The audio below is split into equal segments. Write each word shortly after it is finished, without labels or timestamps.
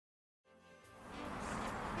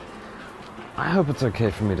I hope it's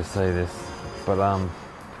okay for me to say this, but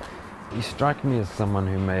you strike me as someone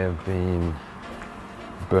who may have been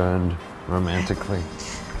burned romantically.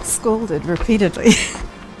 Scalded repeatedly.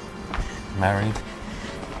 Married?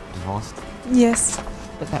 Divorced? Yes,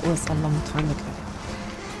 but that was a long time ago.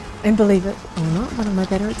 And believe it or not, one of my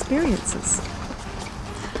better experiences.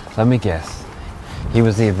 Let me guess. He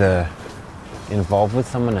was either involved with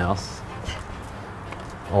someone else,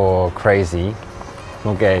 or crazy,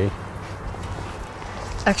 or gay.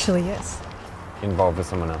 Actually, yes. Involved with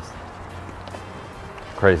someone else.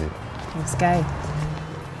 Crazy. He was gay.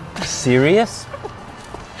 Serious?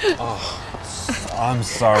 Oh, I'm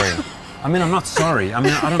sorry. I mean, I'm not sorry. I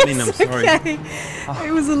mean, I don't mean I'm sorry. Okay. Oh.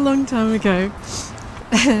 It was a long time ago.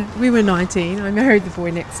 We were 19. I married the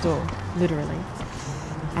boy next door, literally.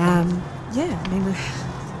 Yeah, I mean,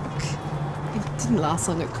 it didn't last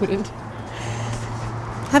long, it couldn't.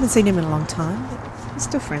 Haven't seen him in a long time, but we're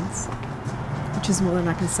still friends. Which is more than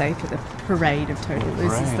I can say for the parade of total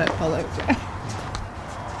losers that followed.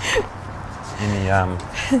 Any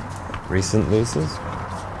recent losers?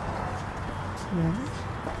 No.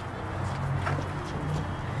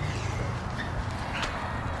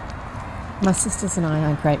 My sisters and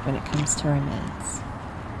I are great when it comes to romance.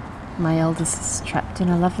 My eldest is trapped in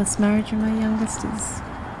a loveless marriage and my youngest is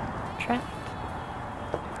trapped.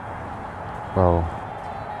 Well,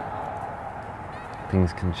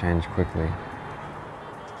 things can change quickly.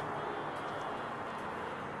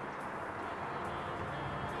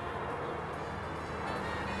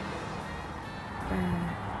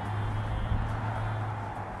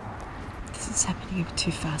 This is happening a bit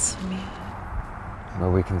too fast for me.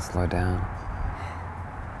 Well, we can slow down.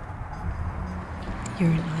 You're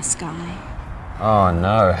a nice guy. Oh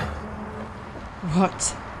no.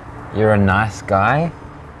 What? You're a nice guy?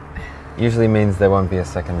 Usually means there won't be a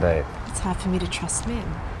second date. It's hard for me to trust men.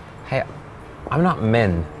 Hey, I'm not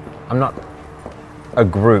men. I'm not a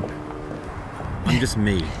group. I'm just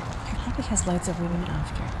me. Your hubby has loads of women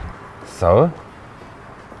after him. So?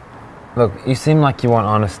 Look, you seem like you want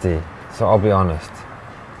honesty, so I'll be honest.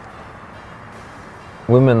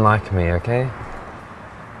 Women like me, okay?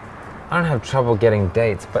 I don't have trouble getting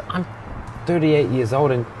dates, but I'm 38 years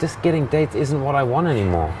old and just getting dates isn't what I want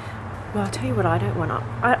anymore. Well, I'll tell you what I don't want.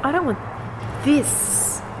 I don't want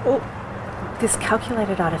this. Or this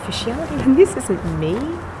calculated artificiality. And this isn't me.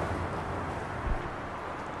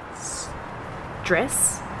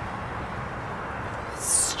 Dress.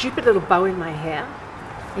 Stupid little bow in my hair.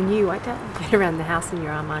 And you, I don't get around the house in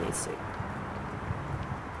your Armani suit.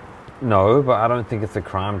 No, but I don't think it's a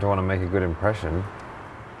crime to want to make a good impression.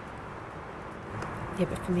 Yeah,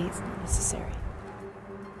 but for me it's not necessary.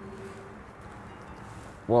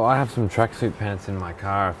 Well, I have some tracksuit pants in my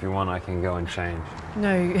car. If you want, I can go and change.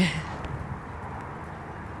 No.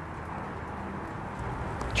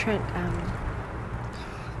 Trent,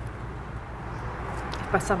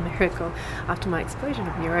 if by some miracle, after my explosion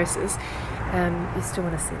of neurosis, you still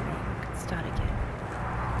want to see me, we can start again.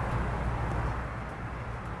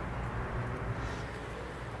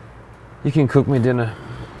 You can cook me dinner.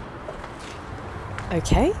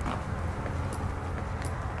 Okay.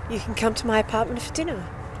 You can come to my apartment for dinner.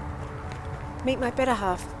 Meet my better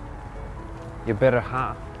half. Your better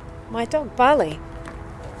half? My dog, Barley.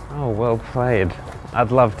 Oh, well played.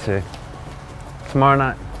 I'd love to. Tomorrow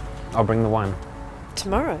night, I'll bring the wine.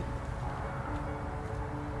 Tomorrow?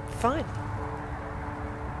 Fine.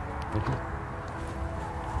 Okay.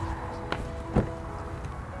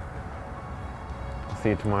 I'll see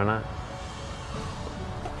you tomorrow night.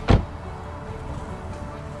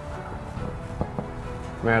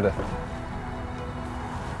 Meredith,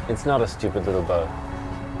 it's not a stupid little bow.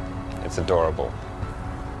 It's adorable.